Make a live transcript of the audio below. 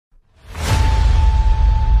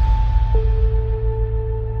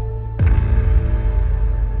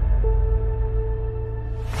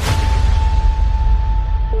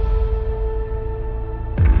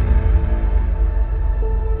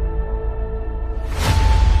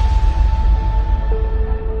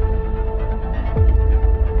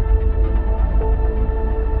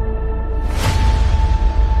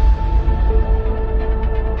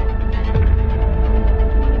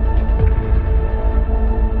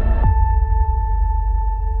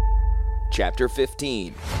Chapter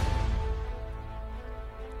 15.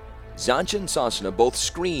 Zancha and Sasana both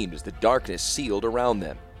screamed as the darkness sealed around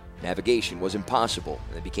them. Navigation was impossible,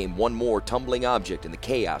 and they became one more tumbling object in the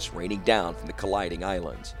chaos raining down from the colliding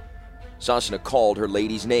islands. Sasana called her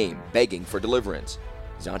lady's name, begging for deliverance.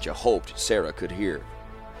 Zancha hoped Sarah could hear.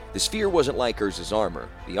 The sphere wasn't like Urza's armor.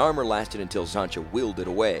 The armor lasted until Zancha willed it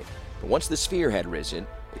away, but once the sphere had risen,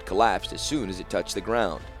 it collapsed as soon as it touched the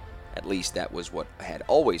ground. At least that was what had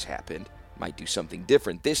always happened. It might do something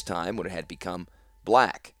different this time when it had become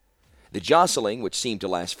black. The jostling, which seemed to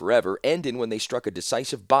last forever, ended when they struck a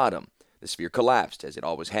decisive bottom. The sphere collapsed, as it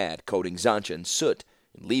always had, coating Zancha in soot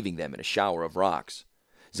and leaving them in a shower of rocks.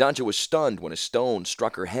 Zancha was stunned when a stone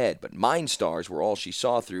struck her head, but mind stars were all she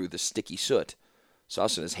saw through the sticky soot.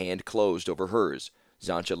 Sasana's hand closed over hers.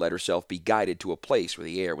 Zancha let herself be guided to a place where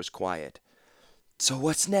the air was quiet. "So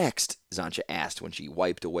what's next?" Zancha asked when she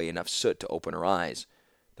wiped away enough soot to open her eyes.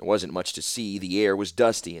 There wasn't much to see. The air was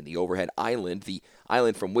dusty, and the overhead island, the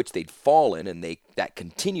island from which they'd fallen, and that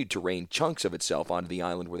continued to rain chunks of itself onto the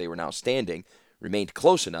island where they were now standing, remained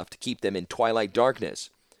close enough to keep them in twilight darkness.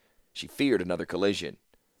 She feared another collision.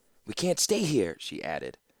 "We can't stay here," she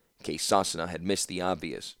added, in case Sasana had missed the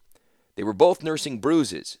obvious. They were both nursing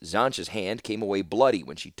bruises. Zancha's hand came away bloody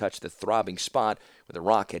when she touched the throbbing spot where the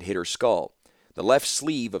rock had hit her skull. The left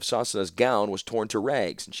sleeve of Sasana's gown was torn to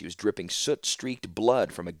rags, and she was dripping soot-streaked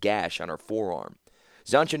blood from a gash on her forearm.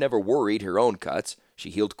 Zancha never worried her own cuts.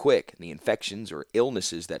 She healed quick, and the infections or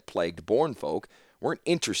illnesses that plagued born folk weren't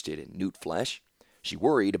interested in newt flesh. She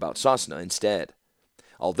worried about Sasana instead.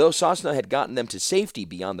 Although Sasana had gotten them to safety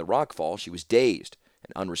beyond the rockfall, she was dazed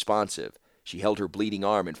and unresponsive. She held her bleeding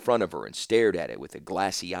arm in front of her and stared at it with a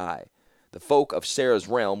glassy eye. The folk of Sarah's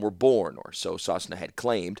realm were born, or so Sasana had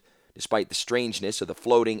claimed. Despite the strangeness of the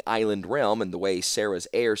floating island realm and the way Sarah's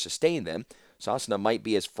air sustained them, Sasana might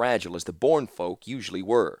be as fragile as the born folk usually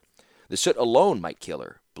were. The soot alone might kill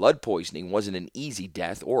her. Blood poisoning wasn't an easy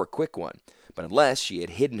death or a quick one, but unless she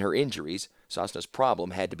had hidden her injuries, Sasana's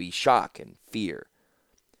problem had to be shock and fear.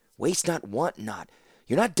 "Waste not, want not.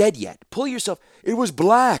 You're not dead yet. Pull yourself—" "It was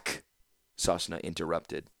black," Sasana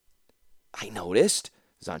interrupted. "I noticed,"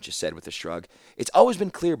 Zancha said with a shrug. "It's always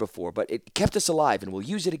been clear before, but it kept us alive, and we'll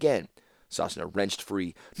use it again." Sasana wrenched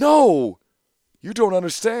free. "No! You don't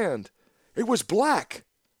understand. It was black.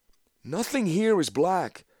 Nothing here is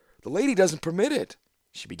black. The lady doesn't permit it."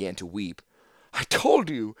 She began to weep. "I told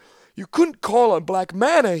you, you couldn't call on black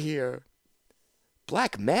mana here."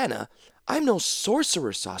 "Black mana? I'm no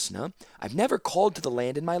sorcerer, Sasana. I've never called to the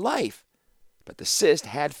land in my life." But the cyst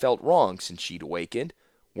had felt wrong since she'd awakened.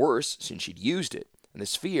 Worse, since she'd used it. And the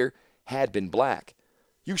sphere had been black.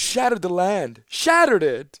 "You shattered the land. Shattered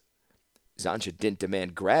it!" Zancha didn't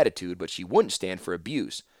demand gratitude, but she wouldn't stand for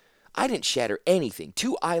abuse. "I didn't shatter anything.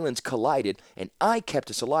 2 islands collided, and I kept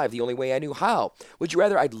us alive the only way I knew how. Would you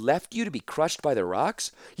rather I'd left you to be crushed by the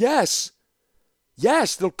rocks?" "Yes!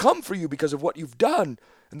 Yes, they'll come for you because of what you've done,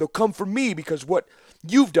 and they'll come for me because what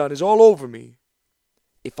you've done is all over me."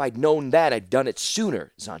 "If I'd known that, I'd done it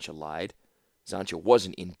sooner," Zancha lied. Zancha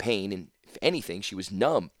wasn't in pain, and if anything, she was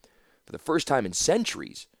numb. For the first time in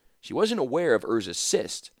centuries, she wasn't aware of Urza's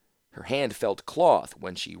cyst. Her hand felt cloth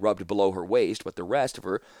when she rubbed below her waist, but the rest of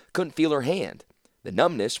her couldn't feel her hand. The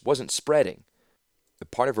numbness wasn't spreading. The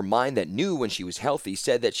part of her mind that knew when she was healthy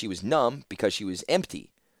said that she was numb because she was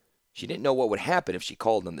empty. She didn't know what would happen if she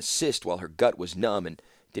called on the cyst while her gut was numb and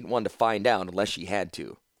didn't want to find out unless she had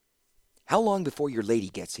to. "How long before your lady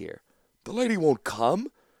gets here?" "The lady won't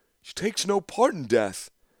come. She takes no part in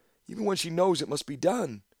death, even when she knows it must be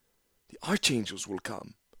done. The archangels will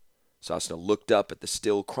come." Sasana looked up at the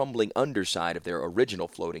still crumbling underside of their original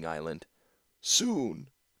floating island.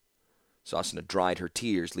 "Soon." Sasana dried her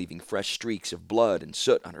tears, leaving fresh streaks of blood and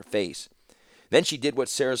soot on her face. Then she did what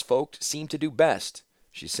Sarah's folk seemed to do best.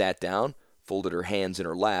 She sat down, folded her hands in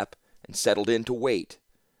her lap, and settled in to wait.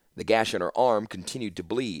 The gash on her arm continued to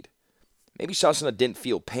bleed. Maybe Sasana didn't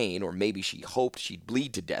feel pain, or maybe she hoped she'd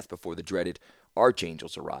bleed to death before the dreaded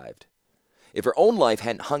archangels arrived. If her own life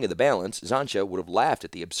hadn't hung in the balance, Zancha would have laughed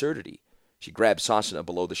at the absurdity. She grabbed Sasana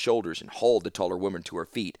below the shoulders and hauled the taller woman to her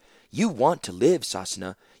feet. "You want to live,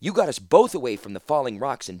 Sasana. You got us both away from the falling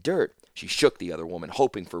rocks and dirt." She shook the other woman,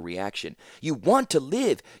 hoping for reaction. "You want to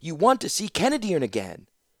live. You want to see Kenadiern again."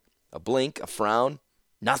 A blink, a frown,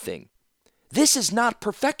 nothing. "This is not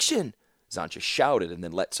perfection," Zancha shouted and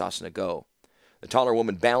then let Sasana go. The taller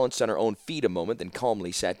woman balanced on her own feet a moment, then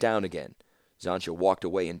calmly sat down again. Zancha walked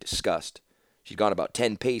away in disgust. She'd gone about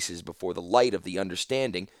 10 paces before the light of the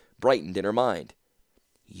understanding brightened in her mind.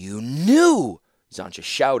 "You knew!" Zancha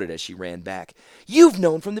shouted as she ran back. "You've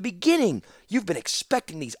known from the beginning! You've been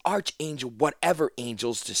expecting these archangel whatever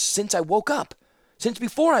angels since I woke up. Since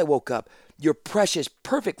before I woke up, your precious,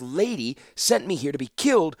 perfect lady sent me here to be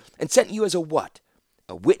killed and sent you as a what?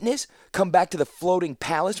 A witness? Come back to the floating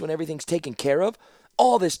palace when everything's taken care of?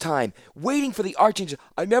 All this time, waiting for the archangel.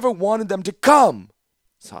 I never wanted them to come!"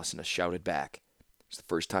 Sasana shouted back. It was the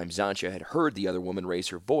first time Zancha had heard the other woman raise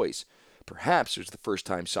her voice. Perhaps it was the first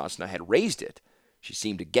time Sasana had raised it. She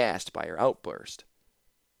seemed aghast by her outburst.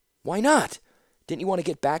 "Why not? Didn't you want to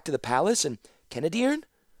get back to the palace and Kennedirn?"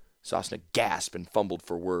 Sasana gasped and fumbled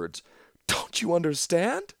for words. "Don't you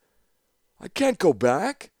understand? I can't go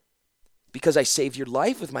back." "Because I saved your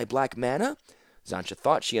life with my black mana?" Zancha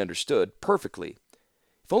thought she understood perfectly.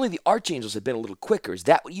 "If only the archangels had been a little quicker. Is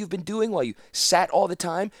that what you've been doing while you sat all the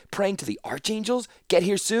time, praying to the archangels? Get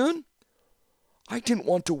here soon?" "I didn't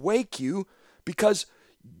want to wake you because,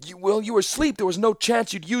 you were asleep. There was no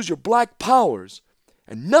chance you'd use your black powers.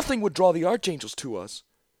 And nothing would draw the archangels to us.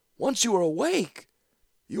 Once you are awake,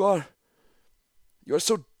 you are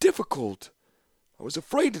so difficult. I was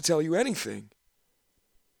afraid to tell you anything."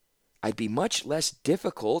 "I'd be much less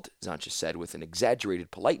difficult," Zancha said with an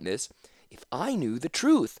exaggerated politeness, "if I knew the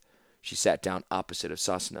truth." She sat down opposite of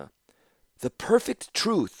Sasana. "The perfect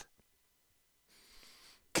truth."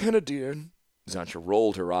 "Kennedirn," Zancha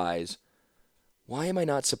rolled her eyes. "Why am I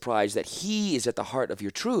not surprised that he is at the heart of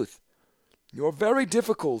your truth? You're very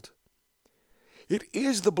difficult. It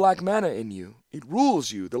is the black mana in you. It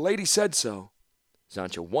rules you. The lady said so."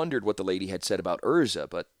 Zancha wondered what the lady had said about Urza,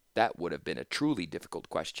 but that would have been a truly difficult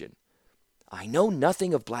question. "I know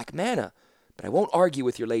nothing of black mana, but I won't argue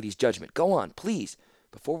with your lady's judgment. Go on, please,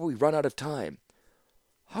 before we run out of time."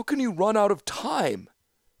 "How can you run out of time?"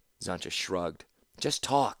 Zancha shrugged. "Just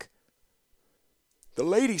talk." "The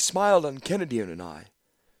lady smiled on Kennedirn and I.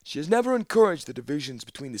 She has never encouraged the divisions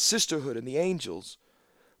between the sisterhood and the angels.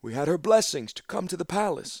 We had her blessings to come to the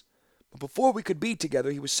palace. But before we could be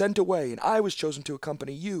together, he was sent away, and I was chosen to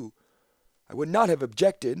accompany you. I would not have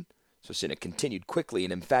objected," Sosina continued quickly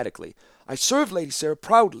and emphatically. "I served Lady Sarah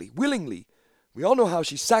proudly, willingly. We all know how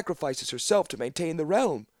she sacrifices herself to maintain the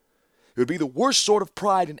realm. It would be the worst sort of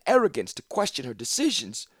pride and arrogance to question her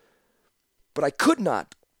decisions. But I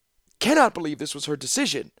cannot believe this was her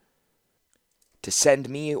decision." "To send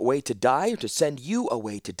me away to die, or to send you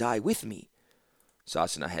away to die with me?"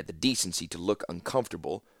 Sasana had the decency to look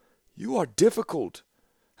uncomfortable. "You are difficult,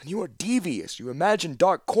 and you are devious. You imagine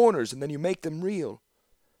dark corners, and then you make them real."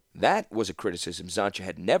 That was a criticism Zancha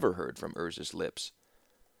had never heard from Urza's lips.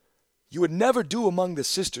 "You would never do among the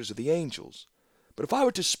sisters of the angels. But if I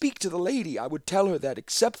were to speak to the lady, I would tell her that,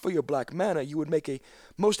 except for your black mana, you would make a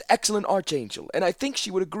most excellent archangel, and I think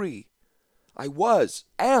she would agree. I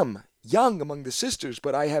am young among the sisters,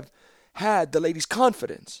 but I have had the lady's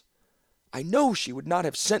confidence. I know she would not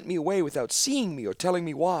have sent me away without seeing me or telling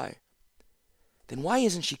me why." "Then why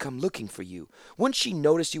isn't she come looking for you? Wouldn't she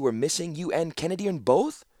notice you were missing, you and Kennedirn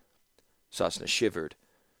both?" Sasana shivered.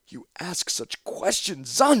 "You ask such questions,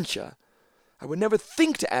 Zancha! I would never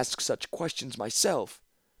think to ask such questions myself."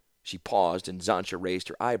 She paused, and Zancha raised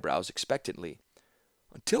her eyebrows expectantly.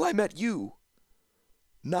 "Until I met you.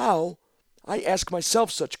 Now, I ask myself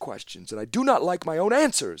such questions, and I do not like my own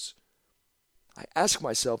answers. I ask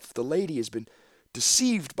myself if the lady has been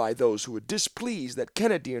deceived by those who were displeased that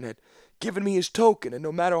Kennedirn had given me his token, and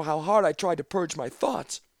no matter how hard I tried to purge my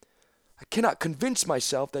thoughts, I cannot convince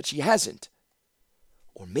myself that she hasn't.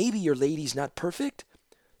 Or maybe your lady's not perfect?"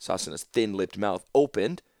 Sasana's thin-lipped mouth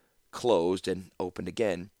opened, closed, and opened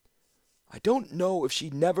again. "I don't know if she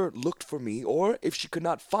never looked for me, or if she could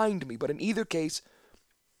not find me, but in either case,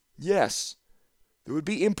 yes, there would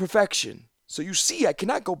be imperfection. So you see, I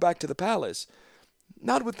cannot go back to the palace,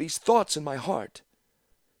 not with these thoughts in my heart.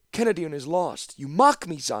 Kennedirn is lost. You mock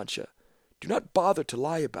me, Zancha. Do not bother to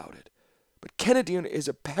lie about it. But Kennedirn is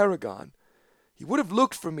a paragon. He would have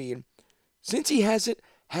looked for me, and since he hasn't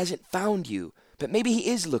found you. But maybe he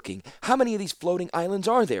is looking. How many of these floating islands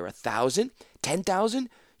are there? 1,000? 10,000?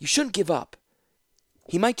 You shouldn't give up.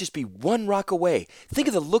 He might just be one rock away. Think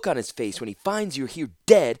of the look on his face when he finds you're here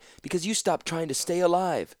dead because you stopped trying to stay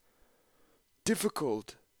alive."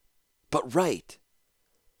 "Difficult. But right."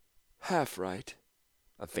 "Half right."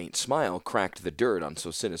 A faint smile cracked the dirt on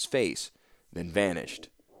Sosina's face, then vanished.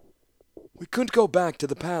 "We couldn't go back to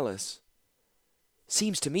the palace."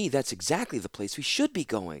 "Seems to me that's exactly the place we should be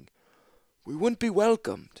going." "We wouldn't be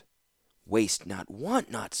welcomed." "Waste not, want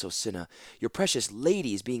not, Sosina. Your precious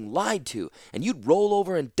lady is being lied to, and you'd roll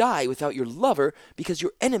over and die without your lover because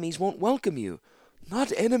your enemies won't welcome you."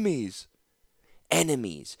 "Not enemies."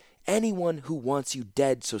 "Enemies. Anyone who wants you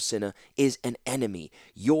dead, Sosina, is an enemy,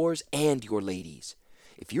 yours and your lady's.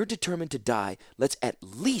 If you're determined to die, let's at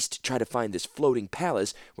least try to find this floating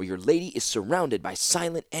palace where your lady is surrounded by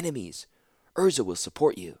silent enemies. Urza will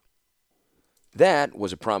support you." That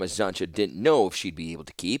was a promise Zancha didn't know if she'd be able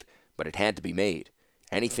to keep, but it had to be made.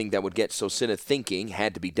 Anything that would get Sosina thinking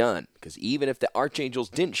had to be done, because even if the Archangels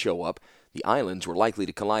didn't show up, the islands were likely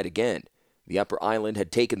to collide again. The upper island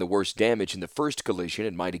had taken the worst damage in the first collision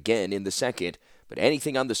and might again in the second, but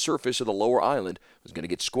anything on the surface of the lower island was going to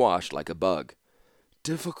get squashed like a bug.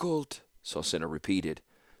 "Difficult," Sosina repeated.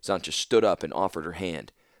 Zancha stood up and offered her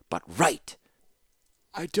hand. "But right!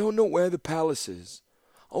 I don't know where the palace is.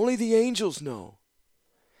 Only the angels know."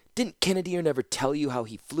 "Didn't Kennedir never tell you how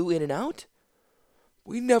he flew in and out?"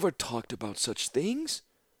 "We never talked about such things."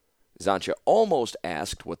 Zancha almost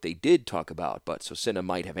asked what they did talk about, but Sosina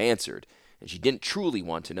might have answered, and she didn't truly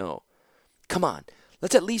want to know. "Come on,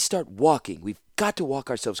 let's at least start walking. We've got to walk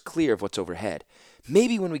ourselves clear of what's overhead.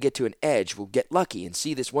 Maybe when we get to an edge, we'll get lucky and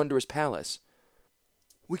see this wondrous palace."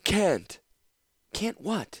 "We can't." "Can't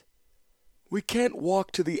what?" "We can't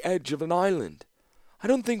walk to the edge of an island. I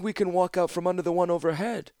don't think we can walk out from under the one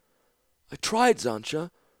overhead. I tried, Zancha,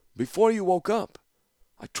 before you woke up.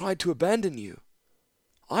 I tried to abandon you.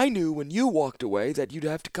 I knew when you walked away that you'd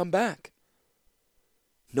have to come back."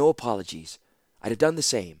 "No apologies. I'd have done the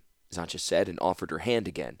same," Zancha said and offered her hand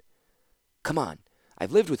again. "Come on.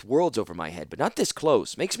 I've lived with worlds over my head, but not this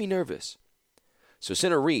close. Makes me nervous."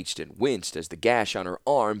 Sosina reached and winced as the gash on her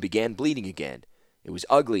arm began bleeding again. It was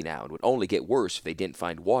ugly now and would only get worse if they didn't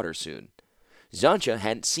find water soon. Zancha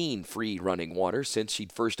hadn't seen free running water since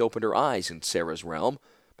she'd first opened her eyes in Sarah's realm,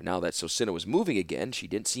 but now that Sosina was moving again, she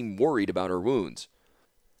didn't seem worried about her wounds.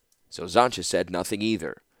 So Zancha said nothing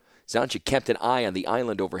either. Zancha kept an eye on the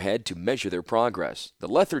island overhead to measure their progress. The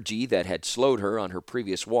lethargy that had slowed her on her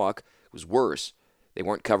previous walk was worse. They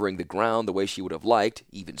weren't covering the ground the way she would have liked.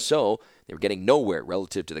 Even so, they were getting nowhere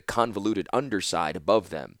relative to the convoluted underside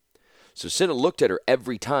above them. Sosina looked at her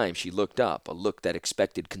every time she looked up, a look that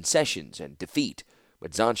expected concessions and defeat,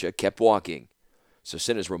 but Zancha kept walking.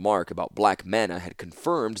 Sosina's remark about black mana had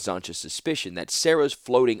confirmed Zancha's suspicion that Sarah's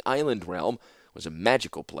floating island realm was a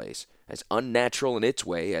magical place, as unnatural in its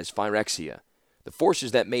way as Phyrexia. The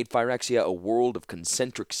forces that made Phyrexia a world of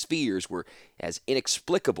concentric spheres were as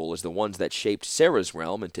inexplicable as the ones that shaped Sarah's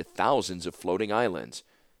realm into thousands of floating islands,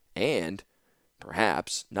 and,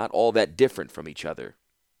 perhaps, not all that different from each other.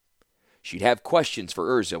 She'd have questions for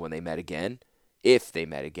Urza when they met again, if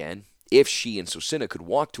she and Sosina could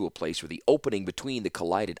walk to a place where the opening between the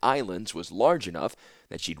collided islands was large enough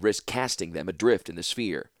that she'd risk casting them adrift in the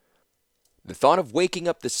sphere. The thought of waking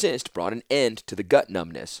up the cyst brought an end to the gut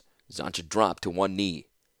numbness. Zancha dropped to one knee.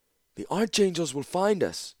 "The Archangels will find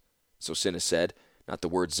us," Sosina said, not the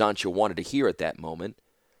word Zancha wanted to hear at that moment.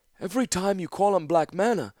 "Every time you call on black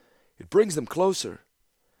mana, it brings them closer."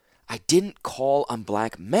 "I didn't call on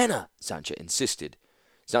black mana," Zancha insisted.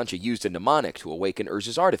 Zancha used a mnemonic to awaken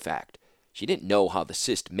Urza's artifact. She didn't know how the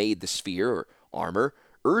cyst made the sphere or armor.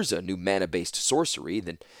 Urza knew mana-based sorcery.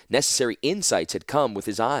 The necessary insights had come with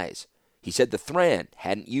his eyes. He said the Thran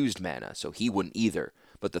hadn't used mana, so he wouldn't either,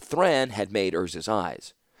 but the Thran had made Urza's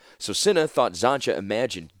eyes. Sosina thought Zancha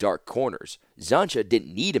imagined dark corners. Zancha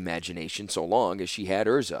didn't need imagination so long as she had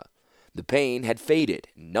Urza. The pain had faded,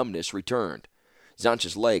 and numbness returned.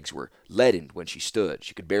 Zancha's legs were leadened when she stood.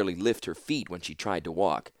 She could barely lift her feet when she tried to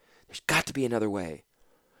walk. There's got to be another way.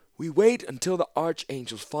 "We wait until the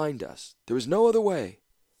Archangels find us. There is no other way."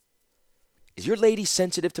 "Is your lady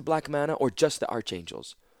sensitive to black mana, or just the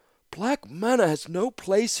Archangels?" "Black mana has no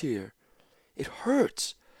place here. It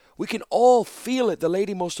hurts. We can all feel it, the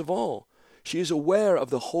lady most of all. She is aware of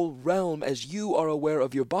the whole realm as you are aware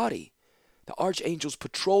of your body. The Archangels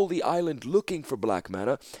patrol the island looking for black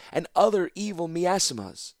mana and other evil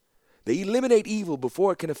miasmas. They eliminate evil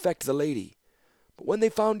before it can affect the lady. But when they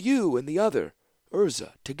found you and the other,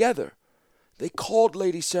 Urza, together, they called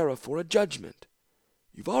Lady Sarah for a judgment.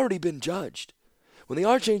 You've already been judged. When the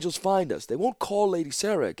Archangels find us, they won't call Lady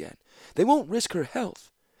Sarah again. They won't risk her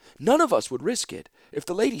health. None of us would risk it. If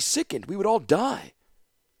the lady sickened, we would all die."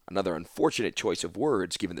 Another unfortunate choice of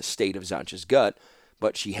words given the state of Zancha's gut,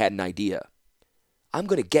 but she had an idea. "I'm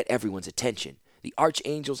going to get everyone's attention, the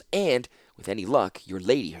Archangels and, with any luck, your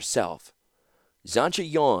lady herself." Zancha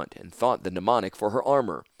yawned and thought the mnemonic for her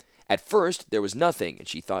armor. At first, there was nothing, and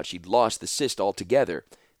she thought she'd lost the cyst altogether.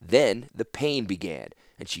 Then the pain began,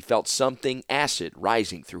 and she felt something acid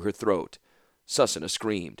rising through her throat. Sosina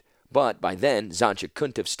screamed, but by then Zancha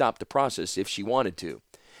couldn't have stopped the process if she wanted to.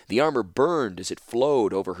 The armor burned as it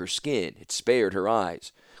flowed over her skin. It spared her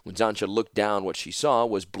eyes. When Sancha looked down, what she saw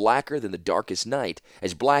was blacker than the darkest night,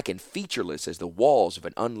 as black and featureless as the walls of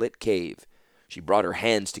an unlit cave. She brought her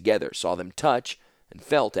hands together, saw them touch, and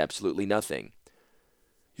felt absolutely nothing.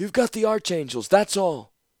 "You've got the archangels, that's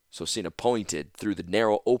all," Sosina pointed through the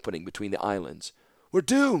narrow opening between the islands. "We're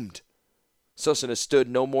doomed." Sosina stood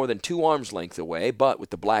no more than 2 arms' length away, but with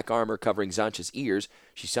the black armor covering Sancha's ears,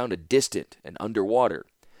 she sounded distant and underwater.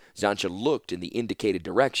 Sancha looked in the indicated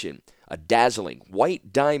direction. A dazzling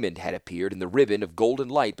white diamond had appeared in the ribbon of golden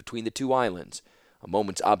light between the 2 islands. A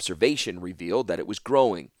moment's observation revealed that it was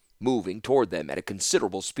growing, moving toward them at a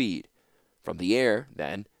considerable speed. From the air,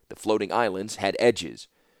 then, the floating islands had edges.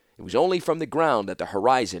 It was only from the ground that the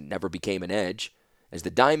horizon never became an edge. As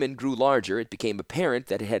the diamond grew larger, it became apparent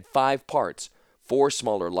that it had 5 parts, 4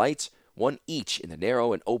 smaller lights, 1 each in the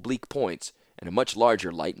narrow and oblique points, and a much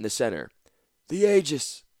larger light in the center. "The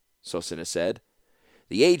Aegis," Sosina said.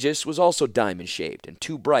 The Aegis was also diamond-shaped and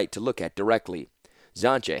too bright to look at directly.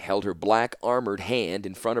 Sancha held her black armored hand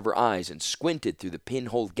in front of her eyes and squinted through the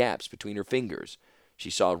pinhole gaps between her fingers. She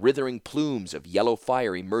saw writhing plumes of yellow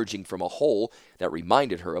fire emerging from a hole that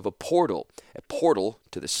reminded her of a portal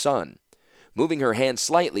to the sun. Moving her hand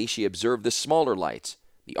slightly, she observed the smaller lights,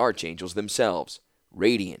 the archangels themselves,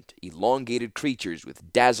 radiant, elongated creatures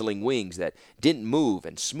with dazzling wings that didn't move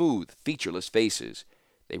and smooth, featureless faces.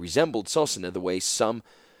 They resembled Sosina the way some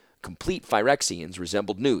complete Phyrexians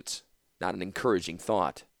resembled newts. Not an encouraging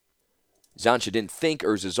thought. Sancha didn't think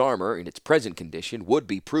Urza's armor, in its present condition, would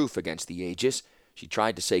be proof against the Aegis. She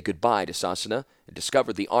tried to say goodbye to Sosina and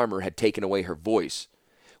discovered the armor had taken away her voice.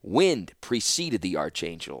 Wind preceded the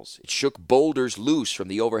archangels. It shook boulders loose from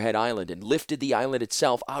the overhead island and lifted the island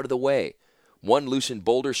itself out of the way. One loosened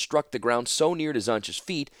boulder struck the ground so near to Sancha's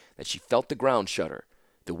feet that she felt the ground shudder.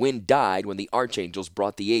 The wind died when the archangels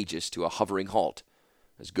brought the Aegis to a hovering halt.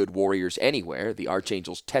 As good warriors anywhere, the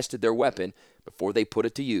archangels tested their weapon before they put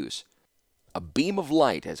it to use. A beam of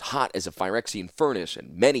light as hot as a Phyrexian furnace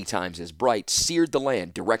and many times as bright seared the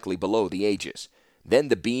land directly below the Aegis. Then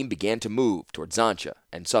the beam began to move toward Sancha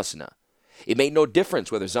and Sosina. It made no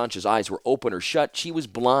difference whether Sancha's eyes were open or shut. She was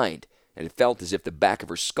blind, and it felt as if the back of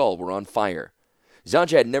her skull were on fire.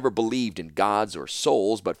 Sancha had never believed in gods or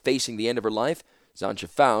souls, but facing the end of her life, Sancha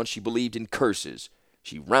found she believed in curses.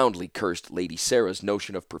 She roundly cursed Lady Sarah's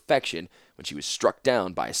notion of perfection when she was struck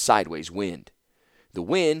down by a sideways wind. The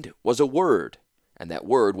wind was a word, and that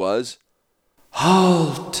word was,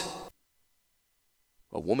 "Halt!"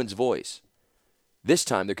 A woman's voice. This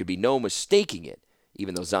time there could be no mistaking it.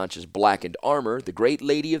 Even though Sancha's blackened armor, the great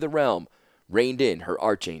lady of the realm, reined in her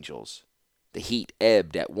archangels. The heat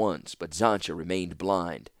ebbed at once, but Sancha remained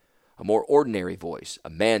blind. A more ordinary voice, a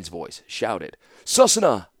man's voice, shouted,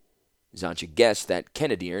 "Sosina!" Sancha guessed that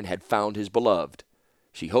Kenadiern had found his beloved.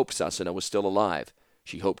 She hoped Sosina was still alive.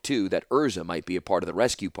 She hoped, too, that Urza might be a part of the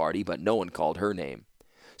rescue party, but no one called her name.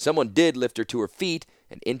 Someone did lift her to her feet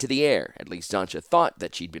and into the air. At least Sancha thought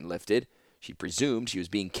that she'd been lifted. She presumed she was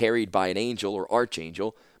being carried by an angel or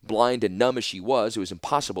archangel. Blind and numb as she was, it was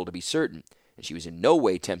impossible to be certain, and she was in no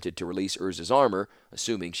way tempted to release Urza's armor,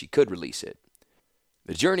 assuming she could release it.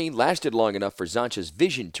 The journey lasted long enough for Sancha's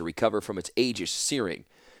vision to recover from its Aegis searing.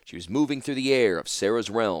 She was moving through the air of Sarah's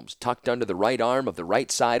realms, tucked under the right arm of the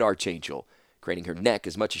right side archangel. Craning her neck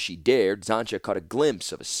as much as she dared, Sancha caught a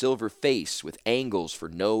glimpse of a silver face with angles for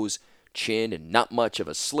nose, chin, and not much of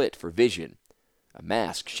a slit for vision. A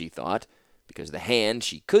mask, she thought, because the hand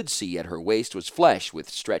she could see at her waist was flesh with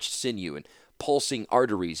stretched sinew and pulsing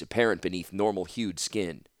arteries apparent beneath normal-hued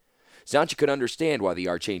skin. Sancha could understand why the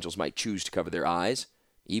archangels might choose to cover their eyes.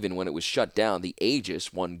 Even when it was shut down, the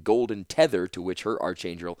Aegis, one golden tether to which her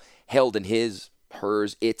archangel held in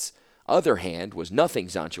its other hand, was nothing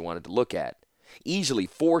Sancha wanted to look at. Easily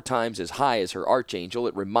 4 times as high as her archangel,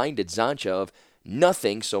 it reminded Sancha of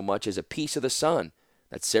nothing so much as a piece of the sun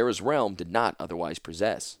that Sarah's realm did not otherwise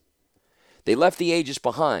possess. They left the Aegis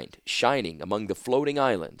behind, shining among the floating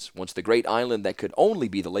islands, once the great island that could only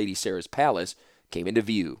be the Lady Sarah's palace came into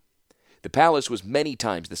view. The palace was many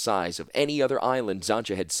times the size of any other island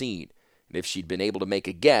Sancha had seen, and if she'd been able to make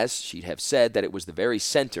a guess, she'd have said that it was the very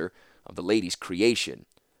center of the lady's creation,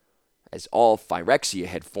 as all Phyrexia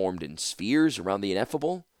had formed in spheres around the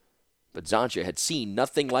ineffable. But Sancha had seen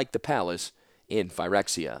nothing like the palace in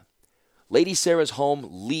Phyrexia. Lady Sarah's home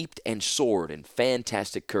leaped and soared in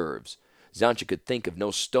fantastic curves. Sancha could think of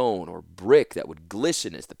no stone or brick that would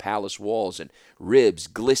glisten as the palace walls and ribs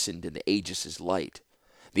glistened in the Aegis's light.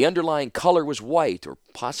 The underlying color was white or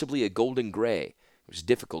possibly a golden gray. It was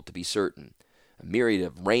difficult to be certain. A myriad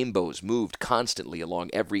of rainbows moved constantly along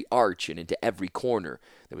every arch and into every corner.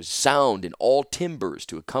 There was sound in all timbers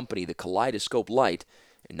to accompany the kaleidoscope light,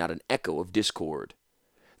 and not an echo of discord.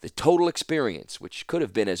 The total experience, which could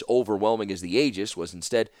have been as overwhelming as the Aegis, was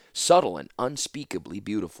instead subtle and unspeakably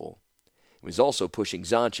beautiful. It was also pushing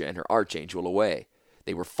Xantcha and her archangel away.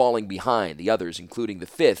 They were falling behind the others, including the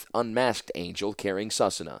fifth unmasked angel carrying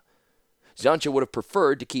Susanna. Xantcha would have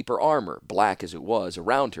preferred to keep her armor, black as it was,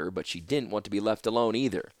 around her, but she didn't want to be left alone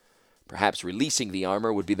either. Perhaps releasing the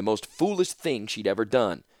armor would be the most foolish thing she'd ever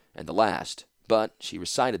done, and the last, but she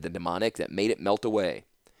recited the mnemonic that made it melt away.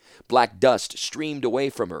 Black dust streamed away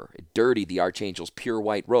from her. It dirtied the archangel's pure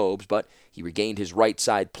white robes, but he regained his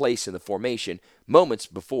right-side place in the formation moments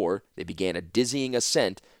before they began a dizzying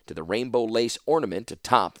ascent to the rainbow lace ornament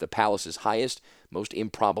atop the palace's highest, most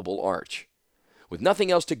improbable arch. With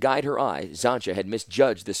nothing else to guide her eye, Xantcha had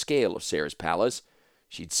misjudged the scale of Sarah's palace.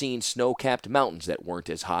 She'd seen snow-capped mountains that weren't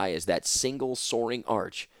as high as that single soaring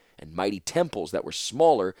arch, and mighty temples that were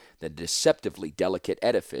smaller than the deceptively delicate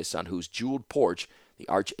edifice on whose jeweled porch the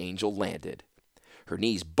archangel landed. Her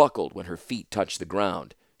knees buckled when her feet touched the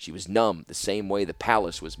ground. She was numb the same way the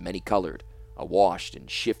palace was many-colored, awash in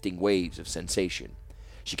shifting waves of sensation.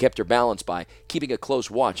 She kept her balance by keeping a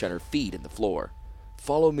close watch on her feet and the floor.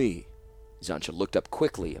 "Follow me." Xantcha looked up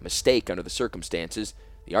quickly, a mistake under the circumstances.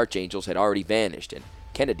 The archangels had already vanished, and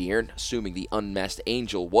Kenadiern, assuming the unmasked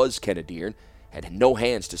angel was Kenadiern, had no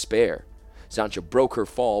hands to spare. Xantcha broke her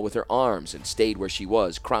fall with her arms and stayed where she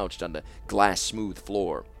was, crouched on the glass-smooth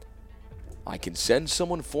floor. "I can send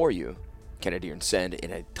someone for you," Kenadiern said in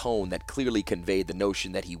a tone that clearly conveyed the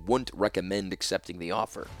notion that he wouldn't recommend accepting the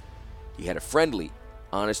offer. He had a friendly,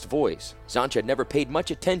 honest voice. Xantcha had never paid much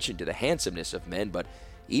attention to the handsomeness of men, but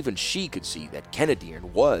even she could see that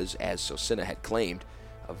Kenadiern was, as Susanna had claimed,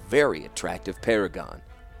 a very attractive paragon.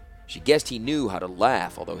 She guessed he knew how to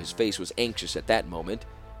laugh, although his face was anxious at that moment.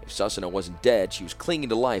 If Susanna wasn't dead, she was clinging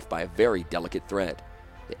to life by a very delicate thread.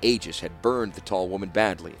 The Aegis had burned the tall woman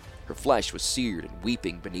badly. Her flesh was seared and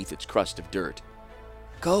weeping beneath its crust of dirt.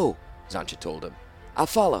 "Go," Xantcha told him. "I'll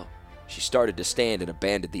follow." She started to stand and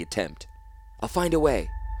abandoned the attempt. "I'll find a way."